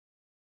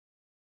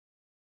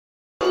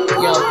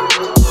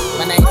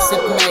ain't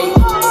sip-made.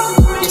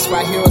 This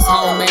right here is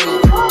homemade.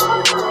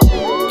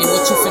 And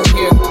what you finna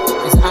hear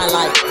is I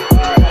like.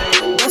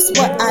 That's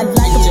what I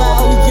like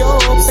about you,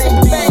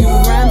 baby. You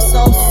rhyme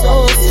so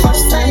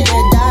first time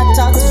that I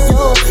talk to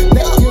you,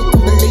 bet you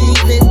can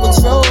believe it was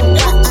true.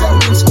 I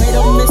been straight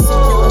up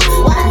missing you.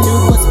 I knew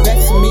what's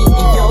best for me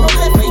and you.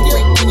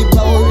 Wait, can you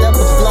roll up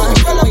a blunt?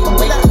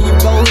 Wait, can you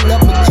roll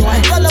up a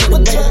joint?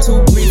 Take a to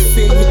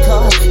refill your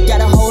cup.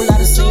 Got a whole lot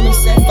of scenery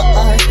set for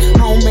us.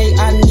 Homemade,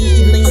 I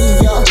need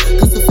lean, yeah.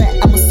 Cause the fact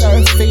I'm a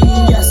surfer,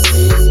 yes.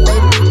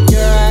 Baby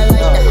girl, I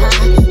like the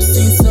high.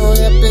 Seem so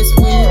helpless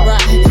when you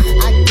ride.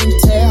 I can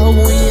tell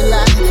when you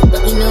lie,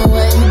 but you know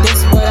what?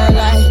 That's what I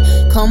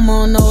like. Come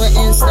on over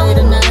and stay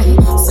the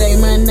night. Say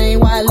my name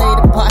while I lay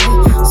the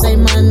pipe. Say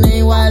my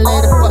name while I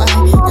lay the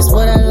pipe. That's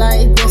what I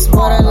like. That's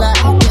what I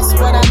like. That's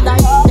what I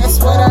like. That's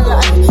what I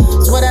like.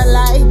 That's what I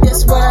like.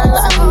 That's what I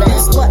like.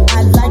 That's what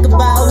I like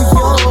about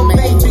you,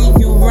 baby.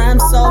 You rhyme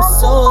so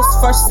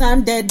first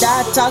time that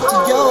I talk to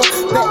you,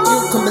 bet you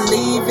can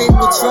believe it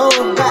was true.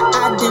 But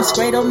I didn't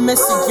straight up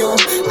missing you.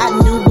 I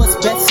knew what's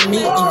best for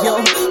me and you.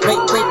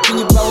 Wait, can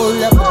you roll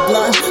up a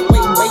blunt?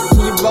 Wait, can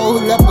you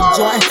roll up a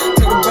joint?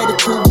 Take the ready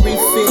to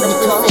refill your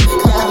cup.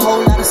 Got a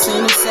whole lot of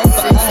scenery set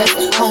for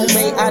us.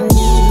 Homemade, I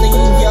need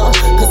lean.